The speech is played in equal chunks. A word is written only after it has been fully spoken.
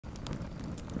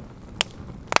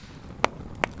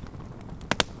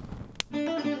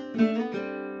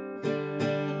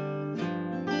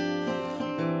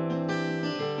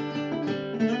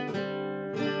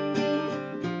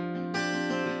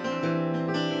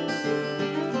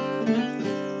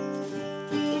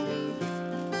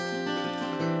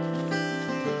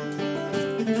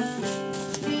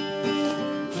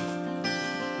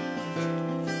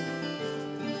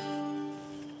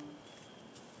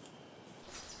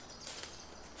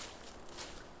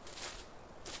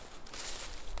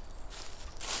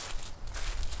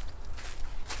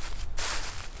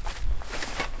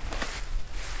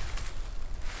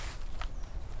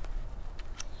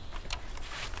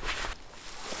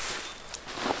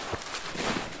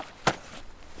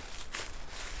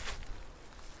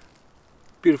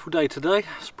Beautiful day today.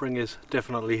 Spring is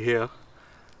definitely here.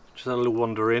 Just had a little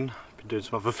wander in. Been doing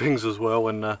some other things as well,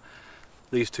 and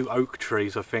these two oak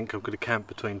trees I think I'm going to camp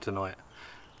between tonight.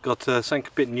 Got something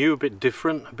a bit new, a bit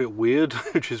different, a bit weird,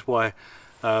 which is why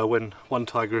when one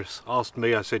tigress asked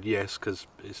me I said yes, because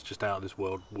it's just out of this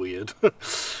world weird.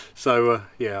 So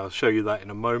yeah, I'll show you that in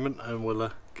a moment and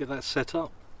we'll get that set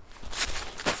up.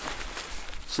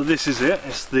 So this is it.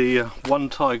 It's the One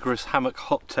Tigress Hammock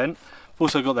Hot Tent. I've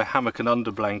also got the hammock and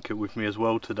under blanket with me as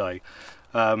well today.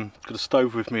 Got a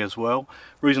stove with me as well.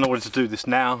 The reason I wanted to do this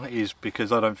now is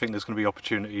because I don't think there's going to be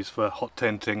opportunities for hot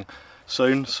tenting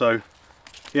soon. So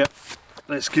yeah,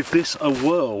 let's give this a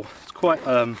whirl. It's quite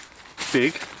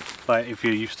big, like if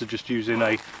you're used to just using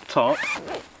a tarp.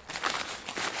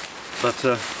 But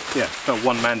yeah, about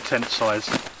one-man tent size.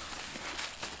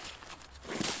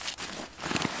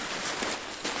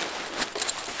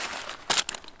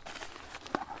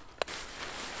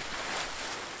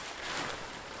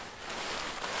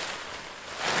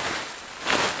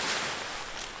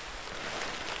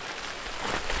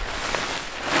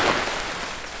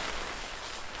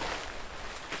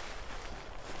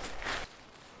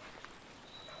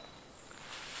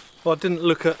 Well, I didn't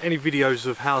look at any videos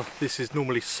of how this is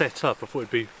normally set up. I thought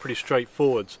it'd be pretty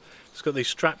straightforward. It's got these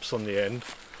straps on the end,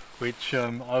 which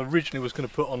I originally was going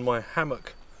to put on my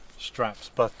hammock straps,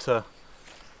 but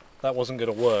that wasn't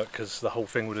going to work because the whole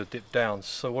thing would have dipped down.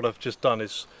 So what I've just done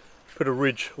is put a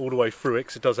ridge all the way through it,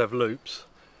 because it does have loops,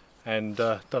 and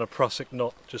done a prusik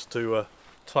knot just to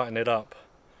tighten it up.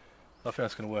 I think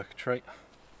that's going to work a treat.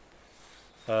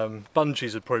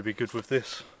 Bungees would probably be good with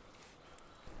this.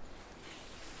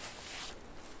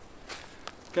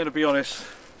 Going to be honest,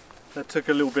 that took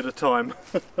a little bit of time.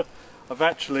 I've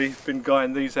actually been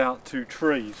guying these out to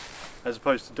trees as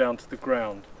opposed to down to the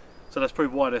ground, so that's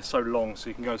probably why they're so long, so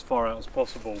you can go as far out as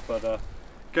possible. But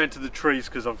going to the trees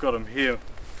because I've got them here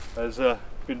has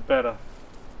been better.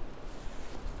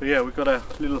 But yeah, we've got our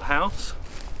little house.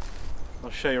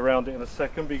 I'll show you around it in a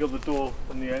second, but you've got the door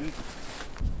on the end.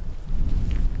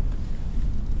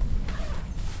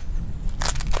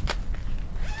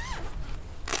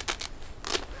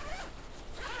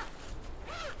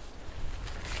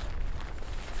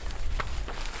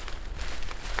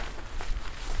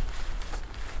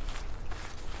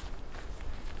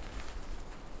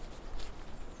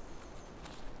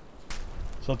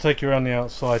 So I'll take you around the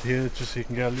outside here just so you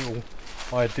can get a little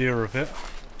idea of it.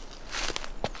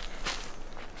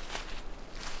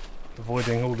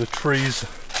 Avoiding all the trees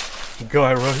and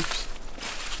guy ropes.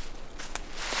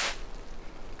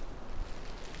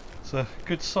 It's a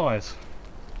good size.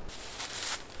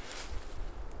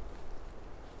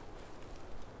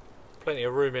 Plenty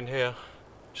of room in here.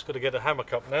 Just got to get a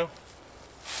hammock up now.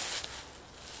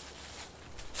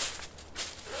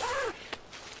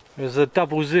 There's a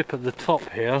double zip at the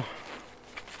top here.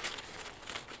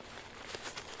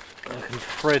 I can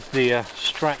thread the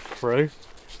strap through,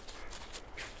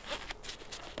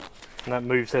 and that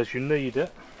moves as you need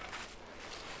it.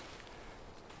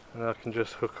 And I can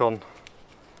just hook on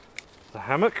the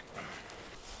hammock.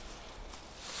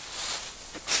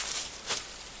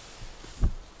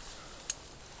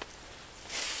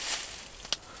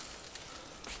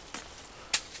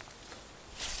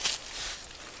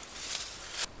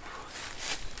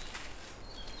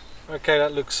 Okay,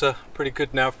 that looks pretty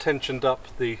good now. I've tensioned up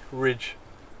the ridge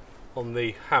on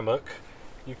the hammock.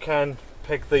 You can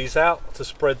peg these out to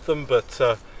spread them, but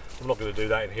I'm not going to do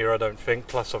that in here, I don't think.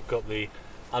 Plus I've got the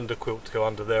underquilt to go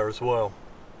under there as well.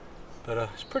 But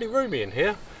it's pretty roomy in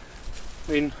here.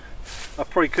 I mean, I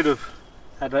probably could have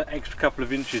had an extra couple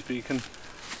of inches, but you can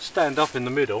stand up in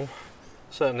the middle.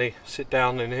 Certainly sit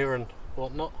down in here and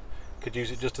whatnot. Could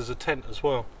use it just as a tent as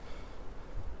well.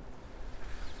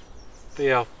 But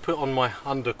yeah, I'll put on my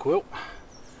underquilt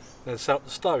and then set up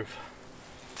the stove.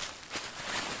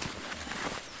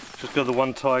 Just got the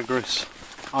One Tigress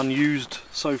unused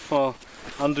so far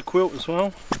underquilt as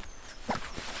well.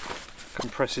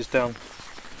 Compresses down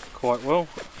quite well.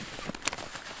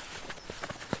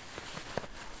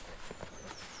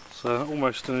 So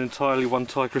almost an entirely One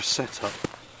Tigress setup.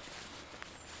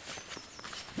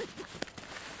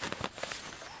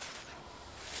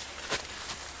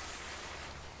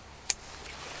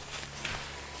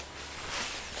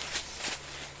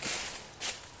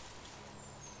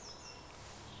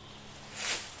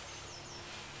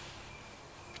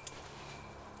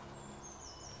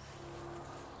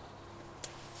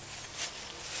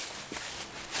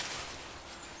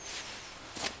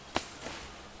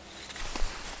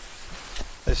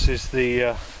 This is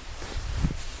the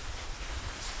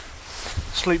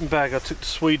sleeping bag I took to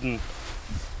Sweden.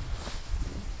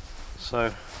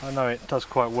 So I know it does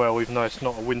quite well, even though it's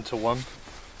not a winter one.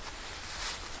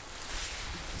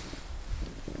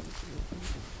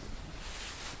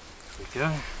 There we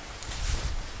go.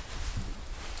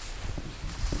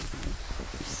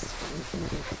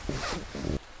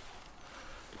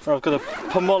 I've got a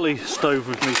Pomoly stove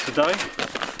with me today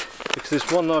because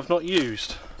it's one that I've not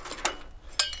used.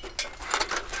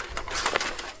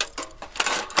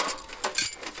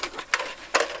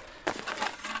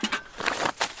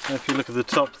 And if you look at the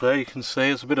top there, you can see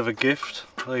it's a bit of a gift.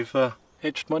 They've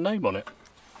etched my name on it.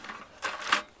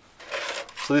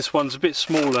 So this one's a bit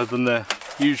smaller than their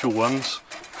usual ones.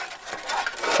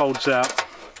 Folds out,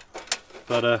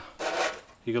 but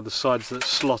you've got the sides that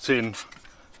slot in.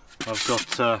 I've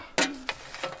got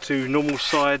 2 normal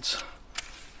sides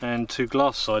and 2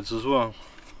 glass sides as well.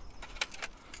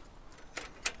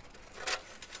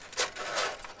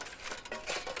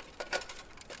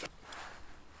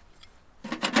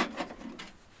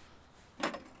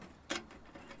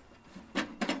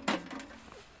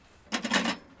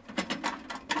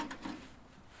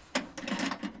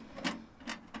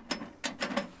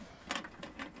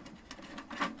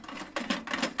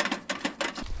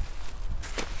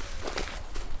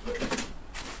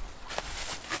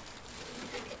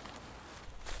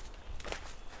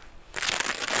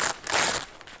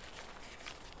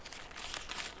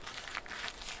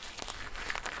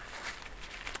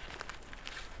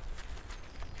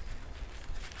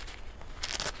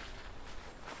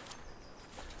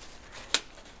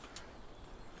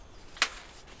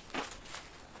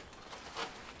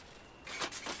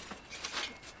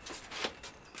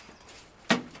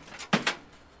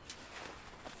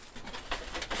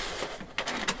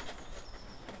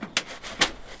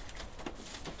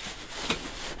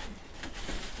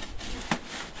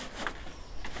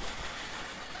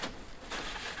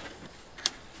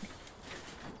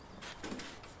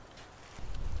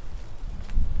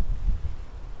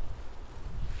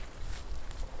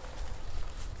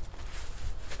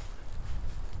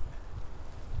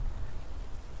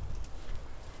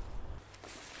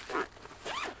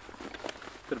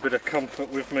 Got a bit of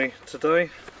comfort with me today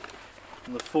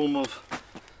in the form of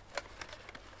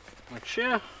my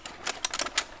chair.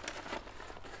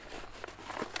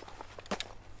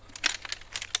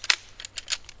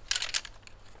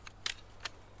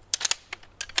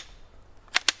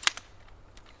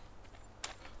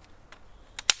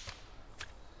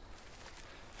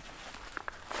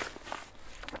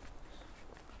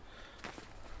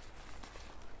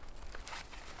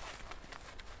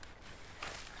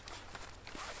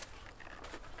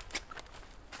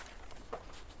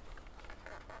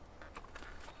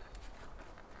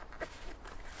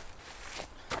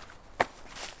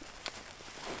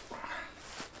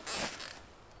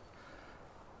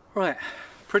 Right,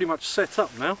 pretty much set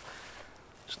up now.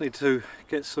 Just need to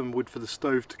get some wood for the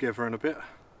stove together in a bit.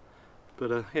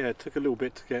 But yeah, it took a little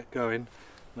bit to get going.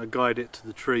 And I guide it to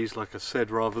the trees, like I said,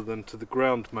 rather than to the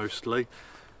ground mostly,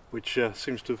 which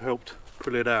seems to have helped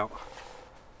pull it out.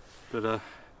 But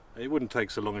it wouldn't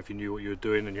take so long if you knew what you were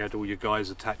doing and you had all your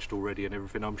guys attached already and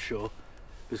everything, I'm sure.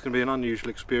 It's going to be an unusual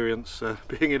experience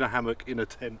being in a hammock in a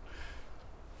tent.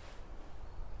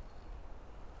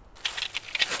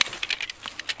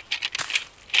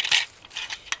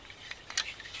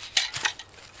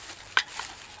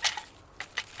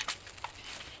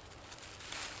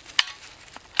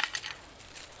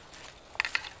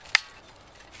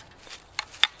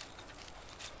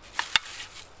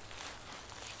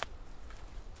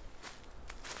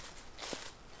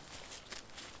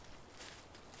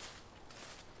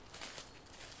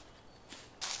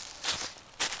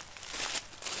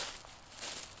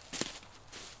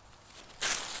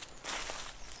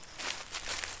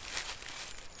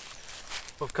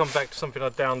 I've come back to something I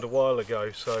downed a while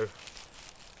ago, so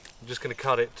I'm just going to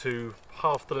cut it to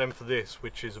half the length of this,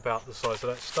 which is about the size of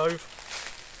that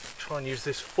stove. Try and use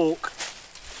this fork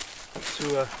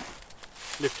to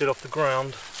lift it off the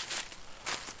ground.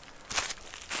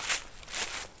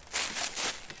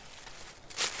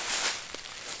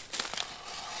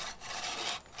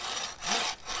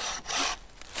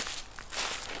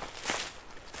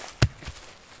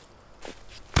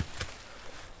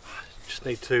 Just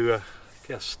need to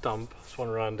get a stump, there's one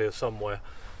around here somewhere,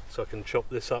 so I can chop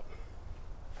this up.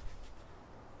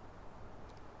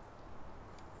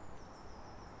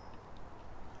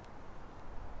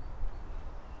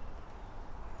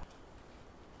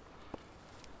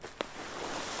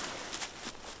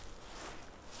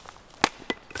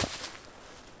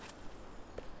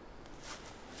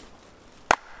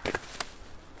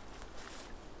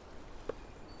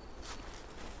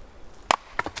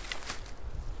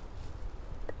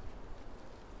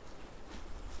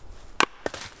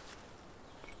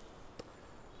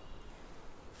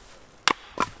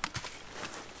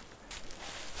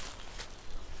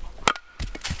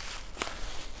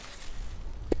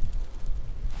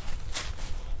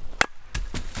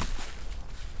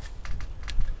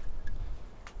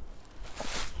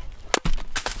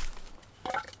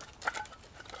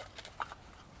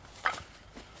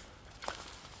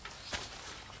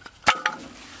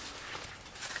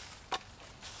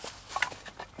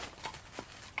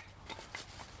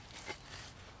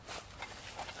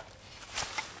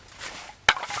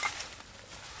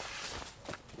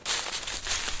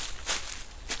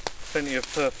 Plenty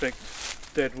of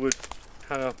perfect dead wood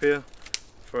hung up here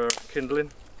for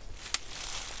kindling.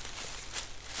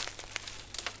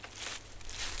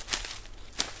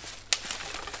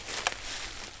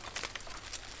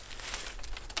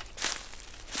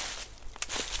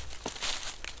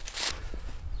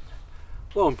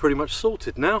 Well, I'm pretty much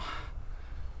sorted now.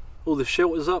 All the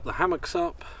shelter's up, the hammock's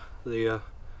up, the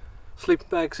sleeping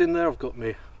bag's in there. I've got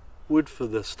my wood for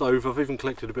the stove. I've even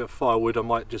collected a bit of firewood. I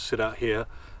might just sit out here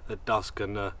at dusk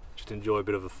and just enjoy a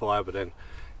bit of a fire, but then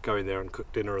go in there and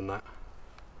cook dinner and that.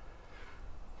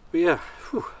 But yeah,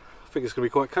 whew, I think it's going to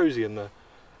be quite cosy in there.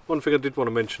 One thing I did want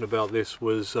to mention about this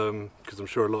was, because I'm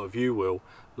sure a lot of you will,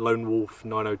 Lone Wolf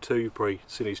 902, you've probably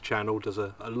seen his channel, does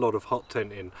a lot of hot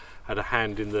tenting, had a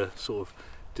hand in the sort of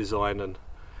design and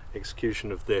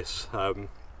execution of this.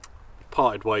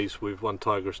 Parted ways with One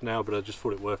Tigress now, but I just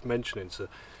thought it worth mentioning, so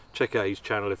check out his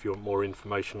channel if you want more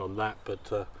information on that.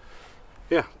 But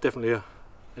yeah, definitely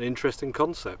an interesting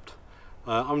concept.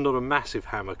 I'm not a massive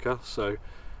hammocker, so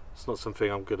it's not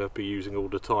something I'm going to be using all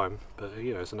the time, but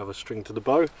you know, it's another string to the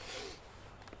bow.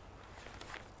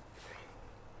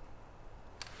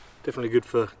 Definitely good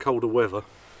for colder weather.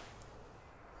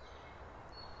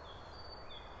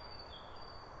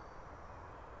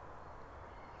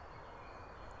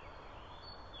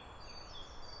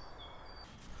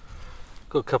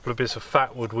 Got a couple of bits of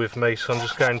fat wood with me, so I'm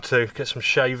just going to get some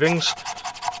shavings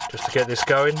just to get this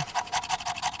going.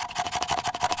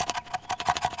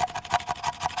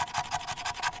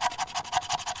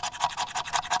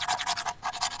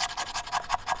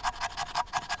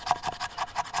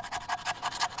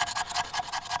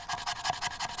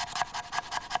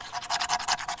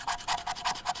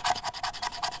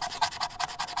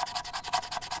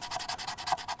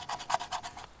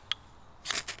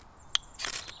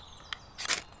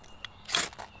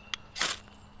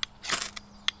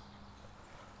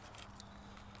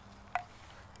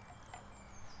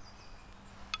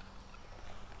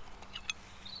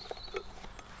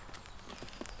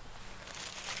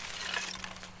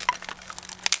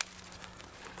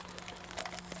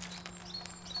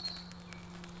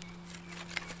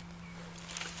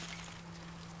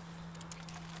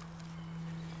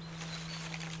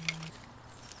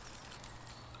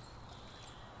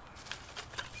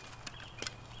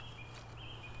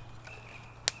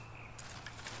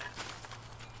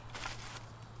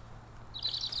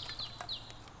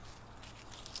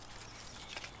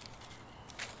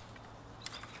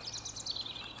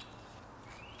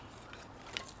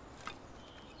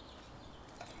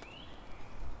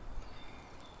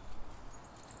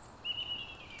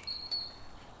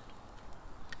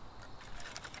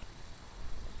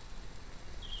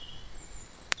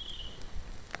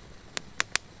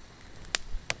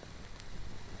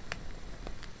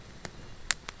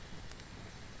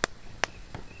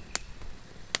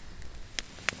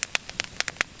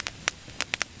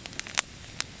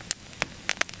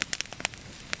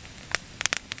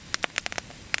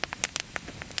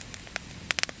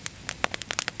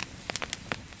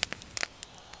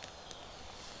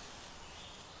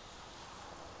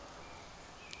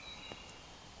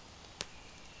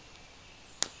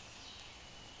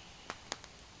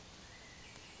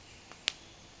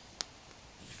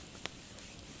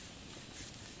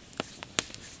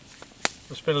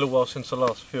 It's been a little while since I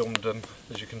last filmed, and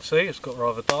as you can see it's got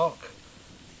rather dark.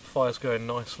 Fire's going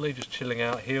nicely, just chilling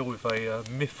out here with a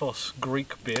Mythos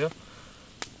Greek beer.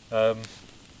 I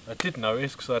did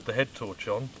notice, because I had the head torch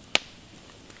on,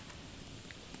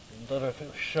 I don't know if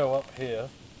it'll show up here,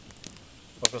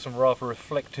 I've got some rather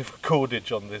reflective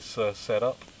cordage on this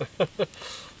setup.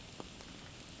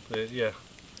 But yeah,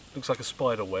 looks like a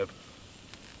spider web.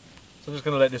 So I'm just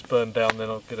going to let this burn down, then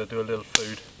I'm going to do a little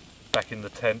food back in the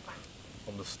tent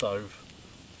on the stove.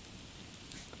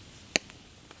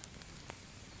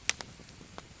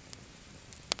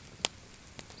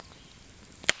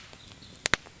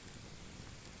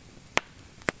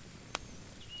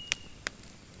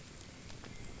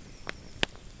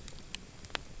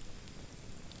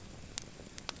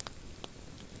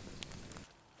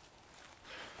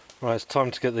 Right, it's time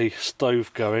to get the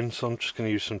stove going, so I'm just going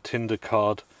to use some tinder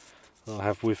card that I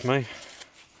have with me.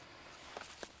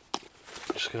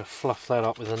 Just going to fluff that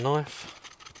up with a knife.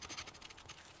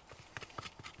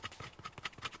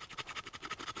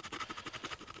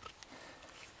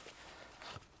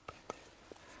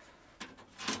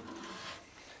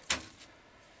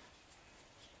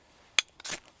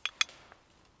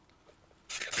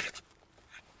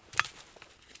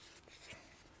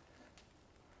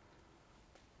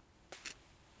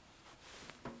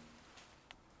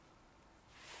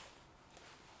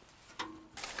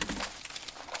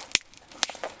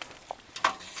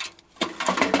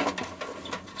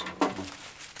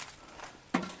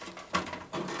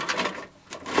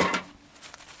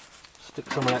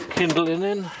 Stick some of that kindling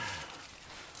in.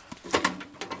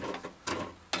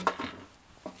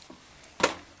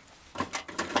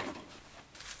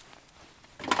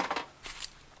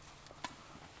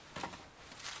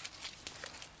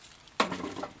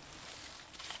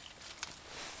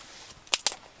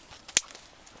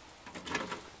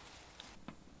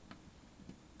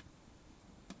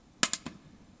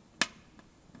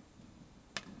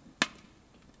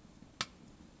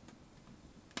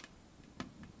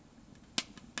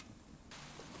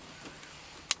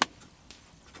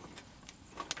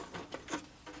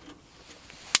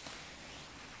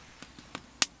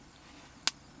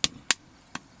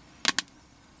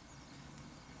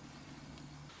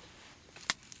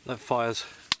 That fire's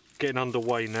getting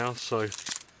underway now, so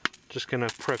just going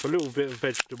to prep a little bit of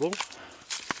vegetable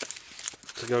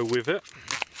to go with it.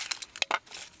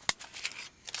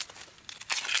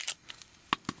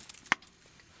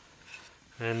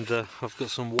 And I've got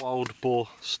some wild boar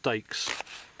steaks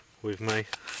with me.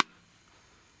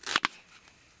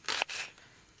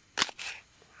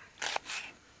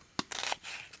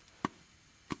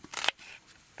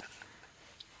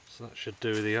 So that should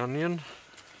do the onion.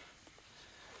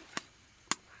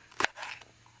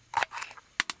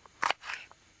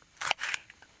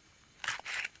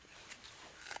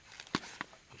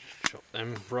 Chop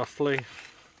them roughly.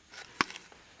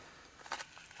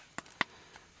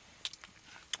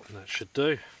 And that should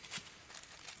do.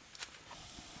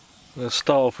 Let's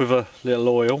start off with a little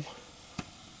oil.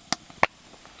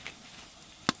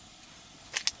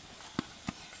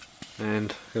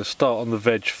 And I'm going to start on the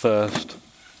veg first.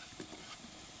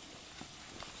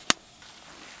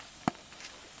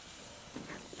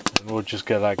 And we'll just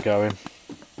get that going.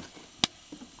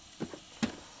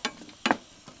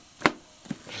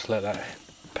 Just let that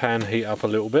pan heat up a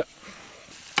little bit.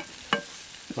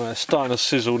 Right, it's starting to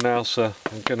sizzle now, so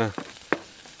I'm going to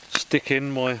stick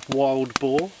in my wild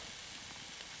boar.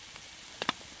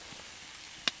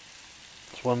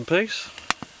 It's one piece.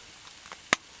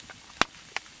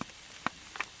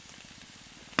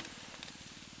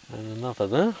 And another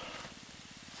there.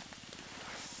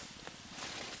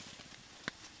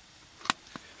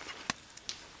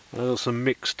 I've got some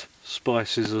mixed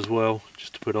spices as well,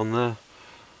 just to put on there.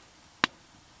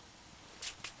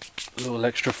 A little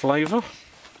extra flavour.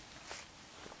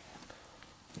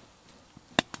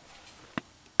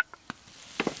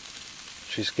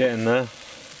 She's getting there.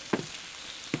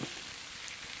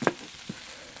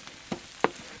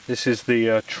 This is the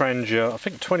Trangia, I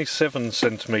think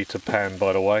 27cm pan,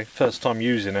 by the way. First time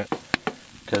using it,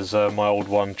 because my old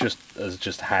one has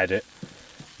just had it.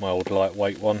 My old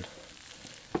lightweight one.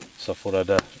 So I thought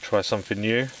I'd try something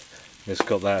new. It's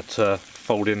got that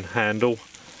folding handle.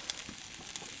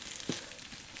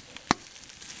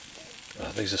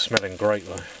 Oh, these are smelling great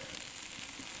though.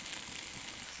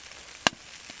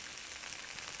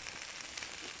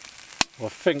 I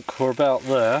think we're about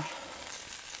there.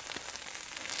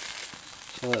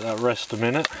 So let that rest a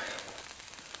minute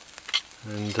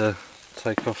and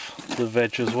take off the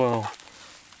veg as well.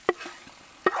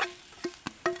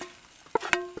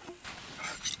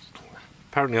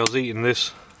 Apparently I was eating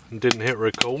this and didn't hit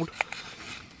record,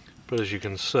 but as you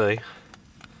can see,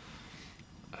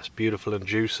 that's beautiful and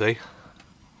juicy.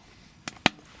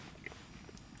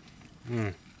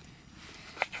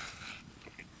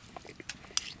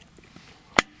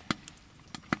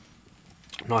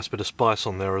 Nice bit of spice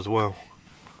on there as well.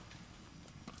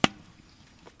 I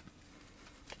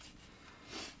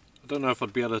don't know if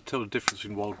I'd be able to tell the difference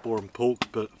between wild boar and pork,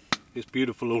 but it's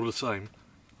beautiful all the same.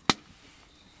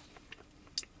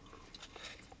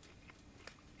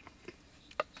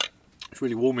 It's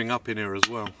really warming up in here as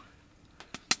well.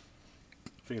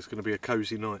 I think it's going to be a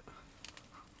cosy night.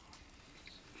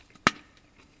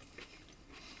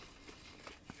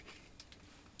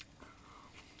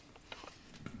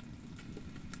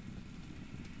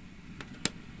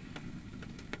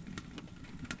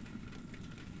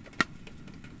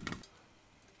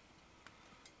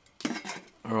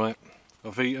 Alright,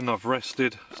 I've eaten, I've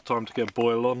rested, it's time to get a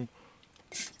boil on.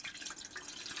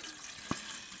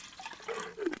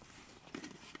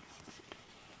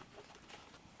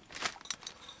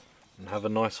 And have a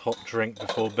nice hot drink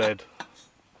before bed.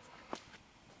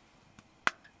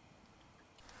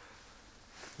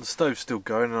 The stove's still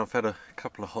going and I've had a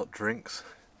couple of hot drinks.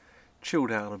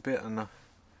 Chilled out a bit, and now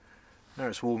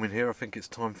it's warm in here. I think it's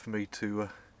time for me to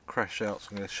crash out, so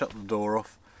I'm going to shut the door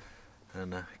off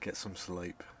and get some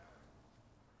sleep.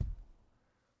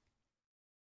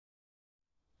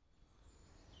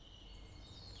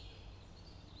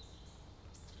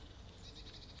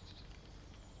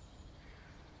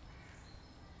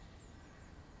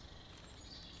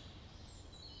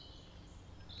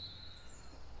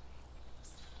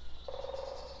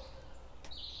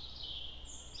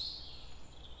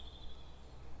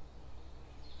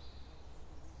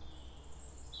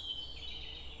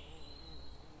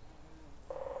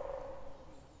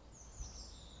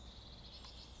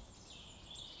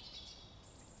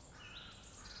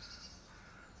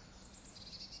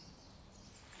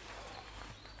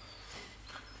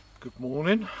 Good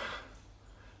morning.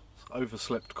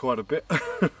 Overslept quite a bit.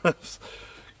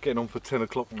 Getting on for 10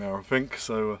 o'clock now, I think,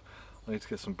 so I need to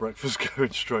get some breakfast going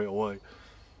straight away.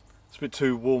 It's a bit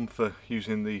too warm for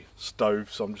using the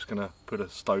stove, so I'm just going to put a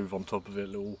stove on top of it, a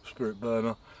little spirit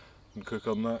burner, and cook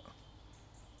on that.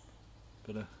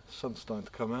 But the sun's starting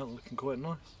to come out, looking quite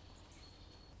nice.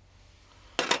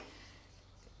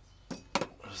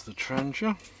 There's the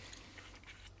trangia.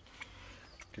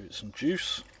 Give it some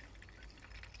juice.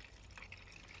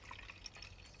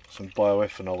 Some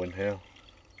bioethanol in here.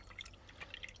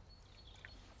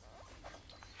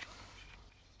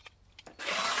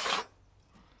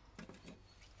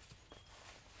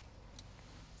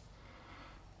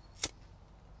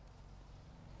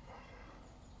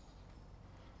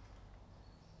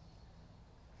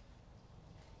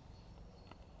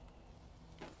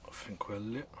 I think we're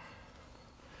lit.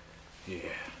 Yeah.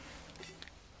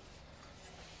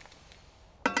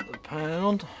 Put the pan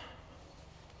on.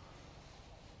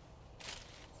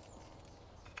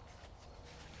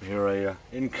 We hear a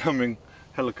incoming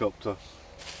helicopter.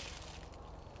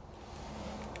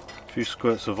 A few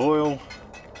squirts of oil.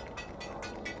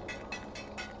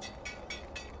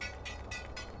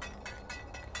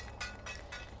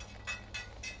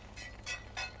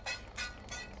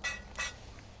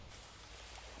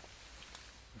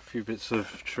 A few bits of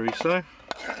chorizo.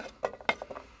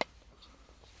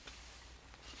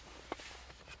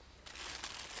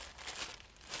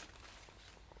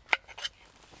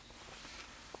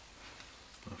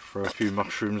 Throw a few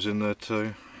mushrooms in there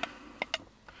too.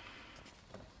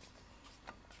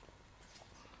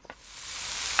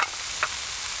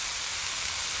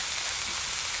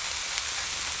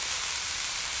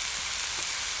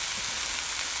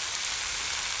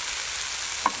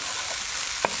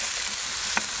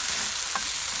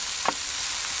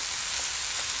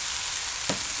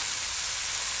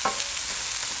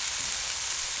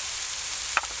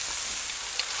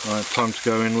 Right, time to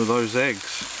go in with those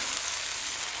eggs.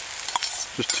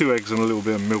 Just 2 eggs and a little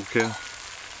bit of milk here.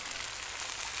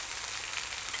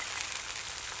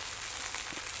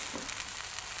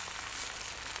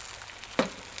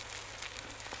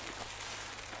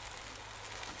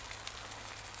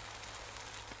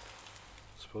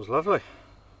 Smells lovely.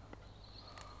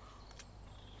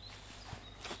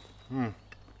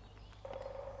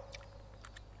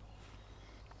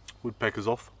 Woodpeckers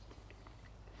off.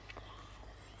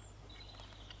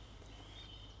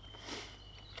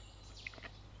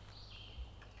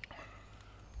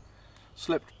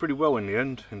 Slept pretty well in the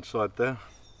end, inside there,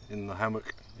 in the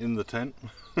hammock, in the tent.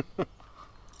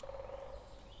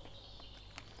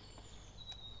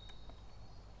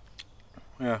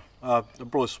 Yeah, I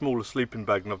brought a smaller sleeping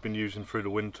bag than I've been using through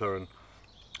the winter and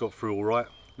got through alright.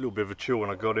 A little bit of a chill when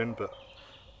I got in, but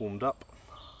warmed up.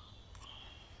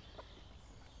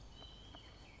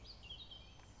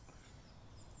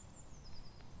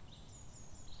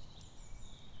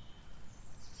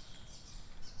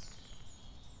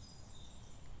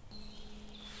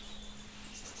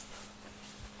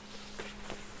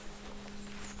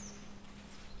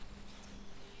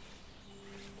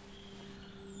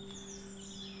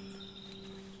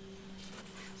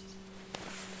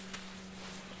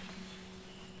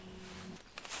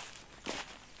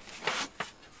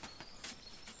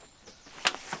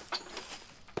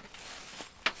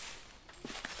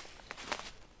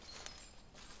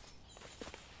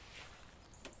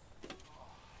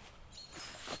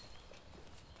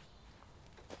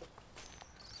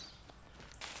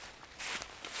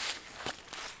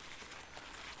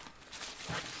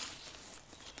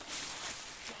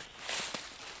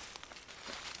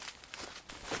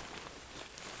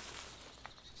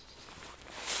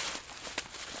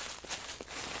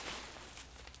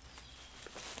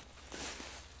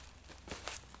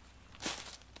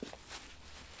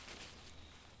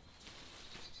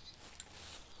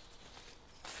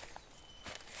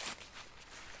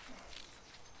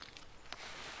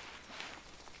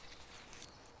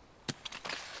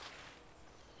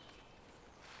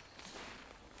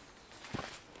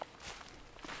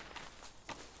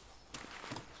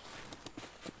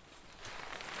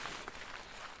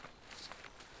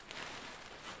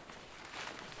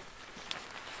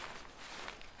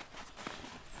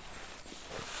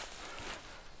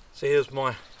 So here's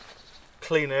my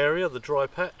clean area, the dry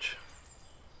patch,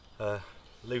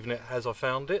 leaving it as I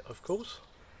found it, of course.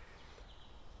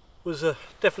 Was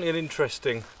definitely an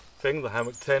interesting thing, the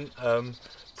hammock tent.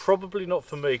 Probably not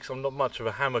for me because I'm not much of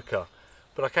a hammocker,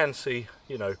 but I can see,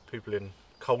 you know, people in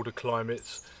colder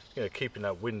climates, you know, keeping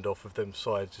that wind off of them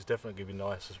sides is definitely going to be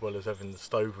nice, as well as having the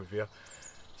stove with you.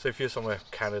 So if you're somewhere,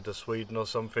 Canada, Sweden or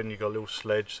something, you've got a little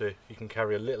sledge so you can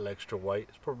carry a little extra weight,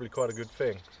 it's probably quite a good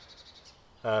thing.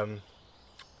 But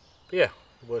yeah,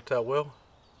 it worked out well.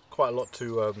 Quite a lot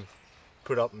to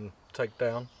put up and take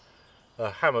down.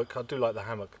 Hammock, I do like the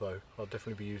hammock though. I'll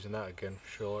definitely be using that again for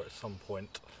sure at some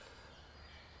point.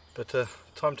 But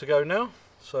time to go now.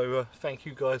 So thank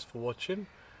you guys for watching.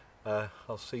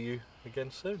 I'll see you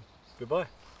again soon. Goodbye.